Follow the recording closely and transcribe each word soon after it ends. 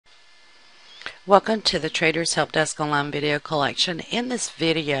Welcome to the Traders Help Desk Online video collection. In this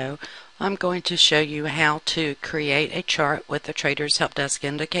video, I'm going to show you how to create a chart with the Traders Help Desk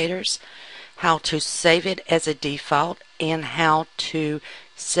indicators, how to save it as a default, and how to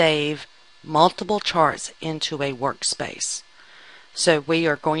save multiple charts into a workspace. So we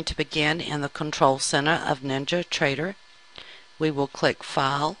are going to begin in the Control Center of NinjaTrader. We will click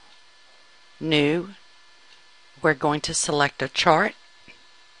File, New. We're going to select a chart.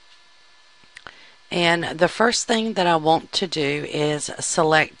 And the first thing that I want to do is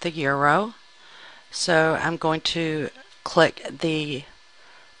select the euro. So I'm going to click the ...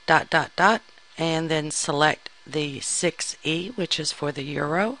 and then select the 6E, which is for the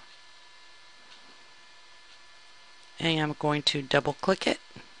euro. And I'm going to double click it.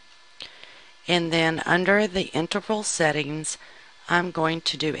 And then under the interval settings, I'm going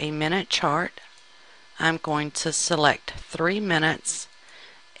to do a minute chart. I'm going to select 3 minutes.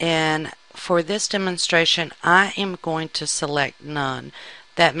 And for this demonstration, I am going to select none.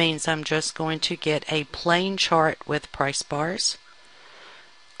 That means I'm just going to get a plain chart with price bars.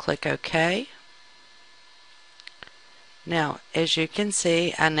 Click OK. Now, as you can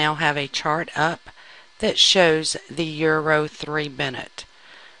see, I now have a chart up that shows the euro 3 minute.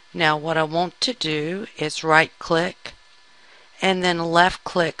 Now, what I want to do is right click and then left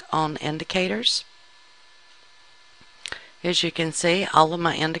click on indicators. As you can see, all of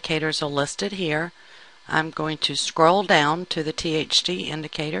my indicators are listed here. I'm going to scroll down to the THD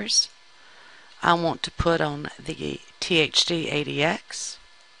indicators. I want to put on the THD ADX.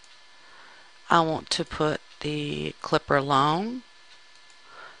 I want to put the Clipper long,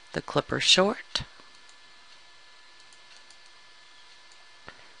 the Clipper short.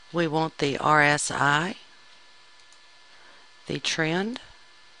 We want the RSI, the trend,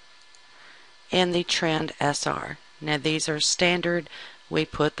 and the trend SR. Now these are standard. We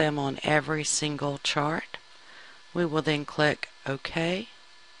put them on every single chart. We will then click OK.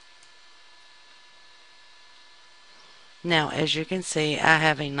 Now as you can see, I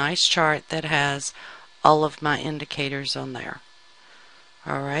have a nice chart that has all of my indicators on there.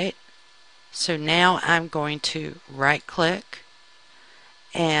 Alright, so now I'm going to right click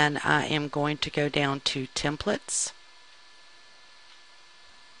and I am going to go down to templates.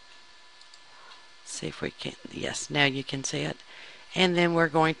 See if we can, yes, now you can see it. And then we're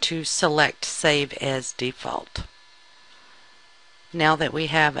going to select Save as Default. Now that we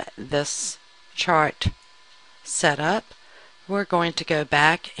have this chart set up, we're going to go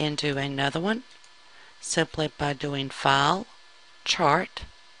back and do another one simply by doing File, Chart.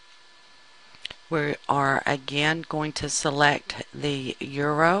 We are again going to select the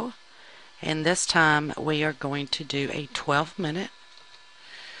euro, and this time we are going to do a 12 minute.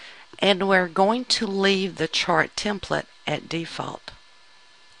 And we're going to leave the chart template at default.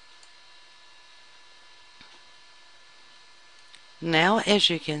 Now as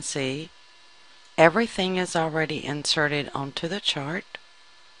you can see, everything is already inserted onto the chart.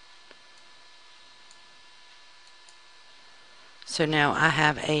 So now I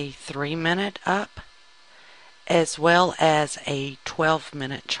have a 3 minute up as well as a 12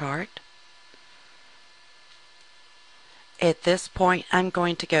 minute chart. At this point, I'm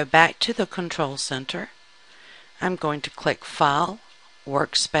going to go back to the Control Center. I'm going to click File,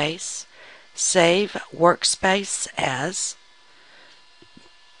 Workspace, Save Workspace As,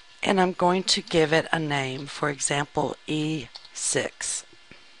 and I'm going to give it a name, for example, E6.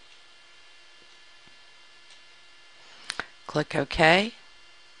 Click OK.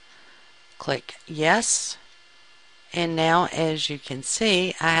 Click Yes. And now, as you can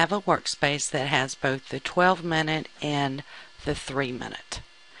see, I have a workspace that has both the 12 minute and the 3 minute.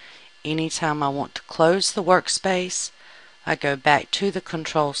 Anytime I want to close the workspace, I go back to the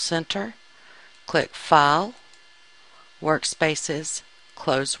Control Center, click File, Workspaces,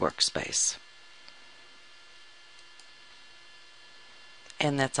 Close Workspace.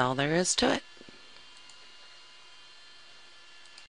 And that's all there is to it.